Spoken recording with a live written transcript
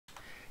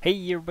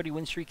Hey everybody,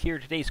 Winstreak here.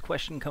 Today's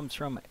question comes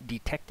from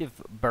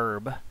Detective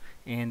Burb,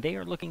 and they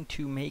are looking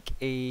to make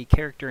a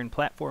character in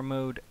platform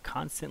mode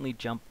constantly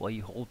jump while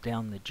you hold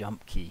down the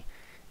jump key.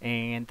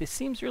 And this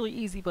seems really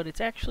easy, but it's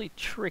actually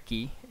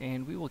tricky,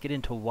 and we will get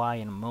into why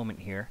in a moment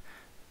here.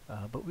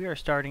 But we are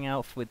starting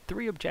out with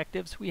 3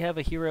 objectives. We have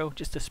a hero,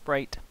 just a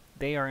sprite.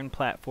 They are in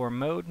platform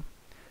mode.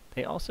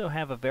 They also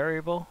have a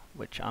variable,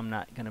 which I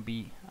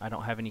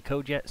don't have any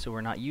code yet, so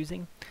we're not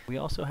using. We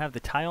also have the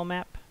tile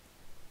map.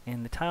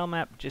 And the tile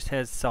map just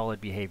has solid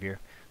behavior.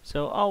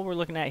 So all we're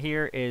looking at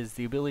here is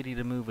the ability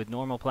to move with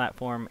normal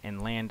platform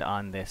and land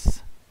on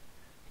this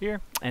here.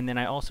 And then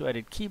I also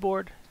added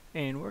keyboard,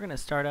 and we're going to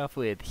start off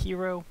with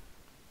hero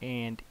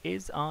and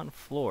is on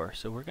floor.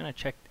 So we're going to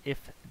check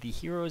if the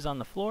hero is on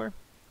the floor,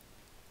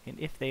 and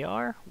if they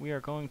are, we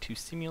are going to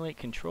simulate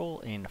control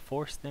and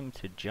force them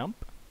to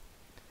jump.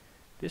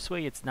 This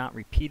way it's not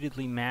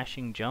repeatedly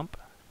mashing jump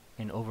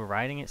and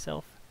overriding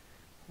itself,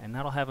 and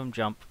that'll have them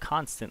jump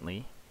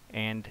constantly.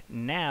 And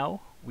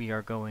now we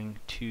are going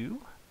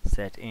to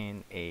set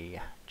in a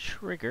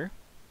trigger,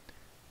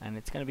 and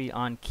it's going to be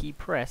on key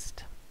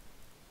pressed,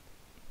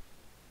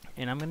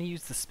 and I'm going to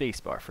use the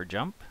spacebar for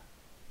jump.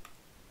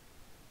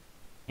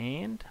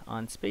 And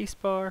on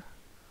spacebar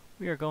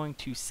we are going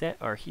to set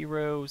our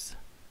hero's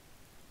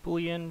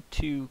boolean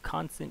to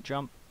constant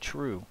jump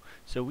true.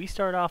 So we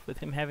start off with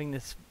him having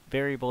this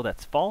variable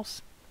that's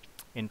false,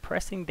 and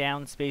pressing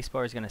down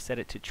spacebar is going to set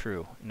it to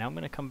true. Now I'm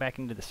going to come back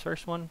into this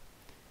first one,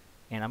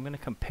 and I'm going to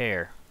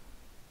compare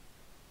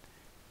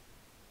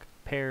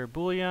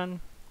boolean,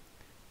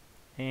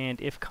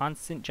 and if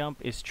constant jump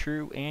is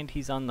true and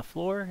he's on the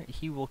floor,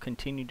 he will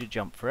continue to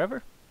jump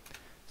forever.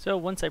 So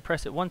once I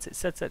press it once, it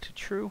sets that to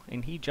true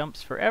and he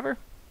jumps forever.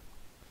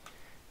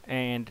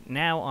 And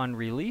now on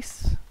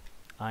release,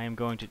 I am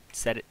going to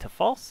set it to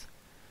false.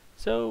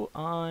 So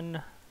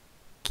on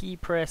key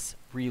press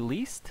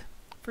released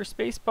for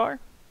spacebar,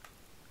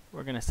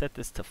 we're going to set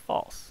this to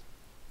false.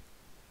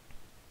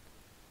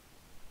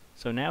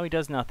 So now he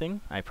does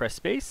nothing. I press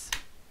space.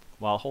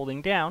 While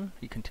holding down,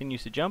 he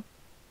continues to jump.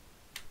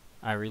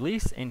 I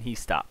release and he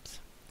stops.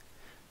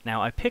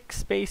 Now I pick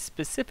space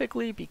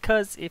specifically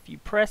because if you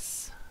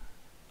press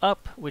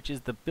up, which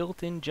is the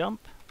built-in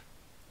jump,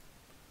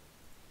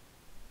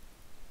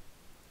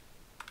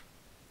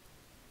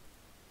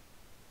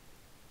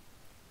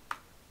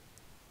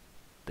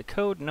 the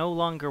code no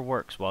longer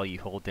works while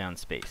you hold down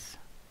space.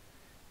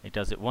 It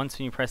does it once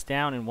when you press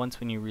down and once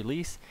when you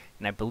release,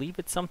 and I believe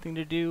it's something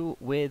to do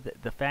with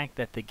the fact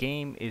that the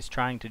game is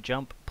trying to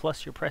jump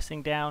plus you're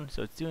pressing down,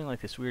 so it's doing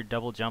like this weird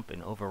double jump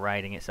and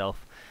overriding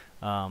itself.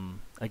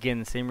 Again,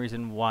 the same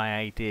reason why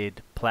I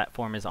did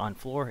platform is on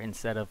floor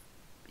instead of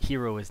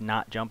hero is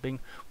not jumping.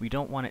 We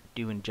don't want it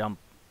doing jump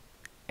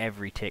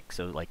every tick,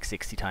 so like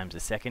 60 times a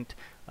second.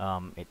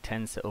 It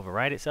tends to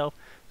override itself,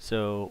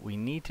 so we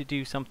need to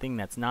do something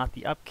that's not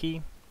the up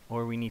key,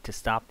 or we need to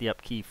stop the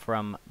up key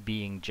from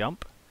being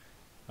jump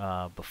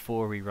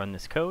before we run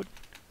this code.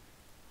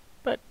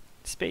 But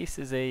space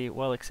is a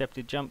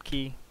well-accepted jump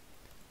key,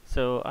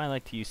 so I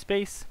like to use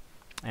space,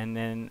 and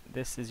then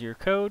this is your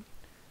code,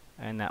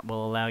 and that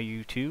will allow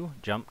you to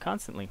jump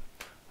constantly.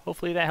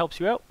 Hopefully that helps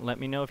you out. Let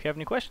me know if you have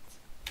any questions.